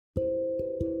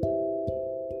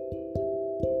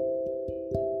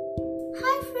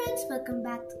friends, welcome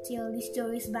back to Tell the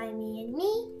Stories by Me and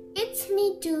Me. It's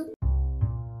me too.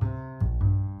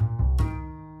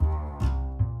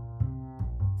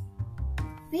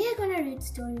 We are gonna read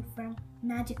story from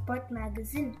Magic Pot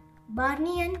magazine,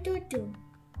 Barney and Tutu.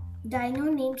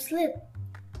 Dino named Slip.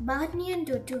 Barney and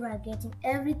Tutu are getting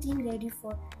everything ready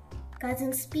for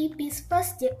Cousin Pee-Pee's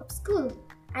first day of school.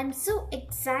 I'm so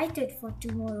excited for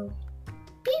tomorrow.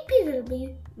 Pee-Pee will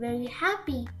be very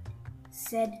happy,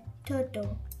 said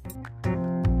Toto.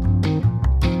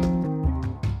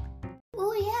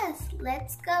 Oh yes,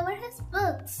 let's cover his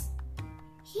books.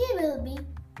 He will be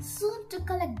soon to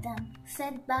collect them,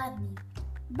 said Barney.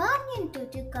 Barney and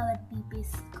Toto covered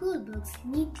Pee-Pee's school books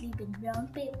neatly with brown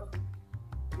paper.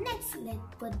 Next,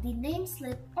 let's put the name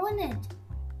slip on it.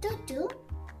 Toto,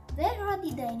 where are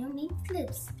the dino name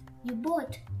slips you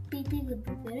bought? Pee-Pee will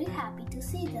be very happy to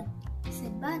see them,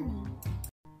 said Barney.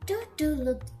 Toto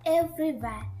looked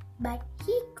everywhere, but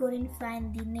he couldn't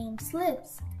find the name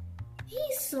slips. He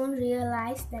soon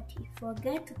realized that he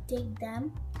forgot to take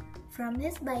them from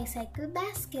his bicycle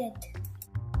basket.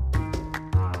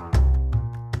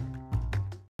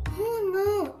 Oh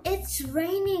no, it's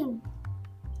raining,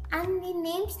 and the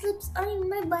name slips are in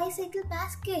my bicycle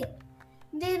basket.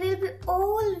 They will be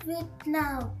all wet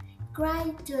now,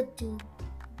 cried Toto.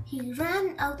 He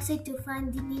ran outside to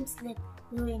find the name slip,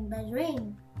 ruined by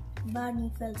rain.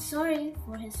 Barney felt sorry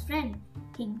for his friend.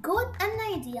 He got an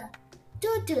idea.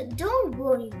 Toto, don't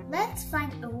worry, let's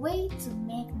find a way to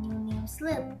make new name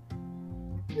slip.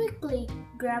 Quickly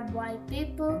grab white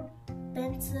paper,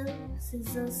 pencil,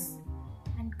 scissors,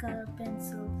 and color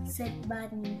pencil, said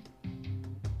Barney.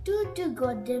 Toto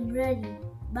got them ready.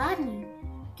 Barney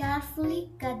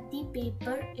carefully cut the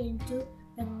paper into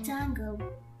rectangle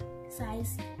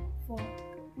size for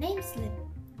name slip.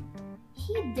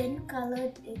 He then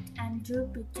colored it and drew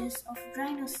pictures of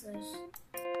dinosaurs.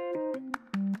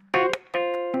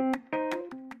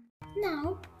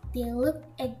 Now they look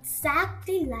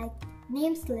exactly like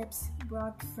name slips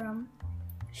brought from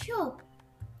shop.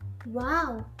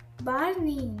 Wow,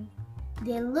 Barney,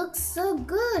 they look so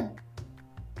good.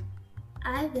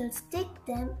 I will stick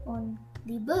them on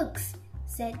the books,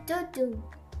 said Toto.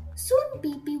 Soon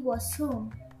Pee-Pee was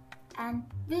home, and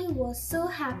Bill was so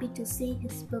happy to see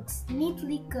his books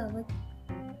neatly covered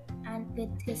and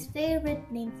with his favorite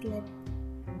name slip.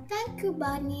 Thank you,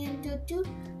 Barney and Toto.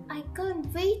 I can't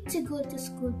wait to go to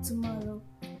school tomorrow,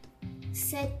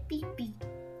 said Pee-Pee.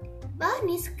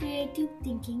 Barney's creative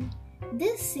thinking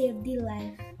this saved the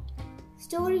life.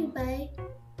 Story by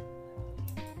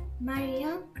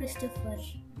Maria Christopher.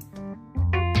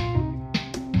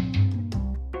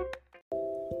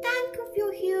 Thank you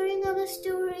for hearing our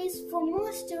stories. For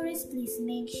more stories, please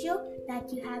make sure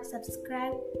that you have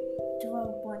subscribed to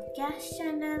our podcast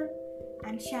channel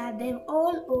and share them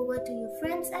all over to your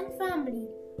friends and family.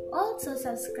 Also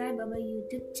subscribe our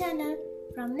YouTube channel.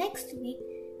 From next week,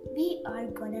 we are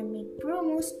gonna make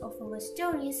promos of our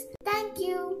stories. Thank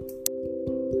you.